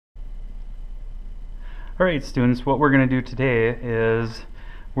Alright students, what we're going to do today is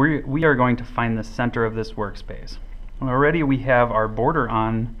we are going to find the center of this workspace. Already we have our border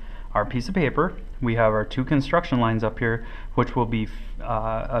on our piece of paper. We have our two construction lines up here, which will be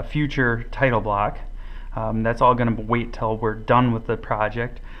a future title block. That's all going to wait till we're done with the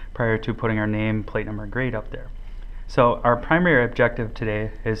project prior to putting our name, plate number, and grade up there. So our primary objective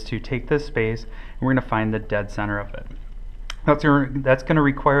today is to take this space and we're going to find the dead center of it. That's going to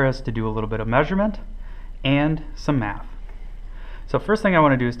require us to do a little bit of measurement and some math. So first thing I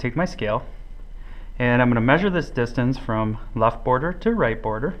want to do is take my scale and I'm going to measure this distance from left border to right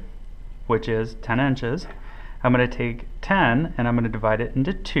border, which is 10 inches. I'm going to take 10 and I'm going to divide it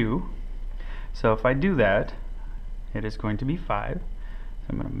into 2. So if I do that, it is going to be 5. So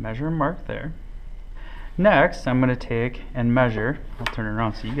I'm going to measure and mark there. Next, I'm going to take and measure. I'll turn it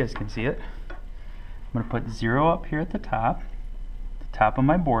around so you guys can see it. I'm going to put 0 up here at the top of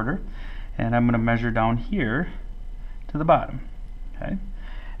my border, and I'm going to measure down here to the bottom. Okay.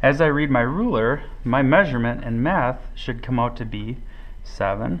 As I read my ruler, my measurement and math should come out to be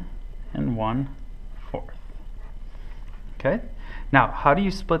 7 1/4. Okay. Now, how do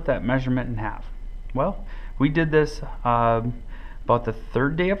you split that measurement in half? Well, we did this about the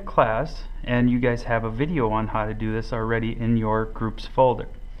 3rd day of class, and you guys have a video on how to do this already in your groups folder.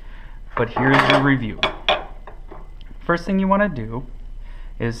 But here's the review. First thing you want to do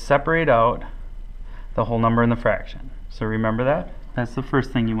is separate out the whole number and the fraction. So remember that? That's the first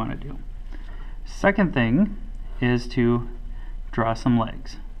thing you want to do. Second thing is to draw some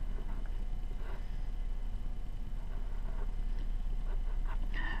legs.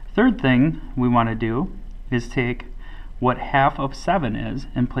 Third thing we want to do is take what half of 7 is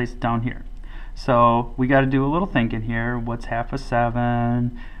and place it down here. So we got to do a little thinking here. What's half of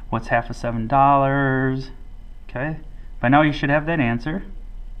 7? What's half of $7? Okay. By now you should have that answer.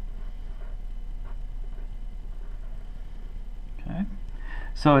 Okay.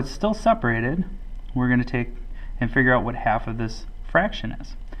 So it's still separated. We're going to take and figure out what half of this fraction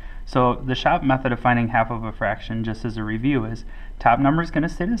is. So the shop method of finding half of a fraction, just as a review, is top number is going to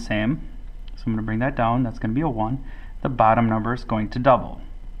stay the same. So I'm going to bring that down. That's going to be a 1. The bottom number is going to double.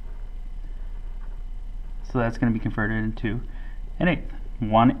 So that's going to be converted into an eighth,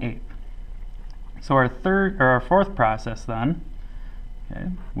 1/8. So our fourth process then,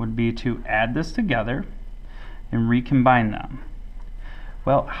 okay, would be to add this together and recombine them.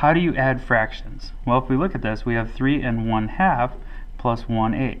 Well, how do you add fractions? Well, if we look at this, we have 3 1/2 plus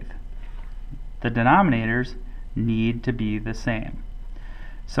 1/8. The denominators need to be the same.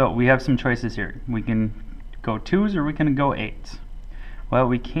 So we have some choices here. We can go 2s or we can go 8s. Well,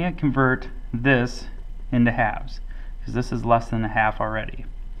 we can't convert this into halves because this is less than a half already.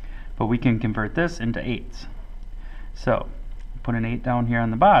 But we can convert this into 8s. So put an 8 down here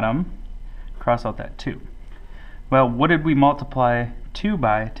on the bottom, cross out that 2. Well, what did we multiply 2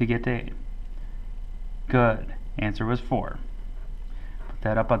 by to get to 8? Good. Answer was 4. Put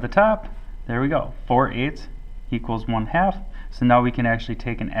that up at the top. There we go. 4/8 equals 1/2. So now we can actually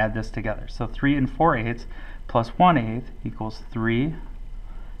take and add this together. So 3 4/8 plus 1/8 equals 3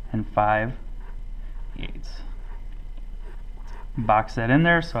 5/8. Box that in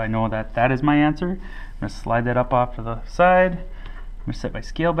there so I know that that is my answer. I'm going to slide that up off to the side. I'm going to set my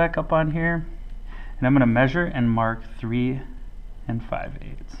scale back up on here. And I'm going to measure and mark 3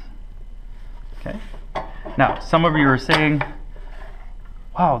 5/8. Okay. Now, some of you are saying,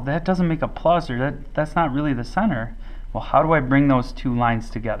 wow, that doesn't make a plus, or that's not really the center. Well, how do I bring those two lines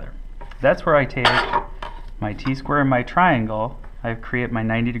together? That's where I take my t-square and my triangle. I create my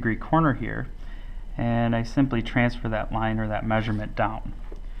 90-degree corner here, and I simply transfer that line or that measurement down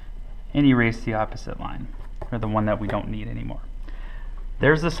and erase the opposite line, or the one that we don't need anymore.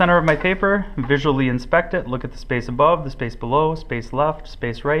 There's the center of my paper. Visually inspect it. Look at the space above, the space below, space left,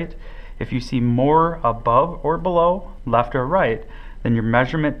 space right. If you see more above or below, left or right, then your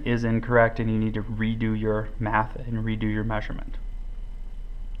measurement is incorrect and you need to redo your math and redo your measurement.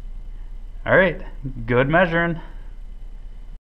 All right, good measuring.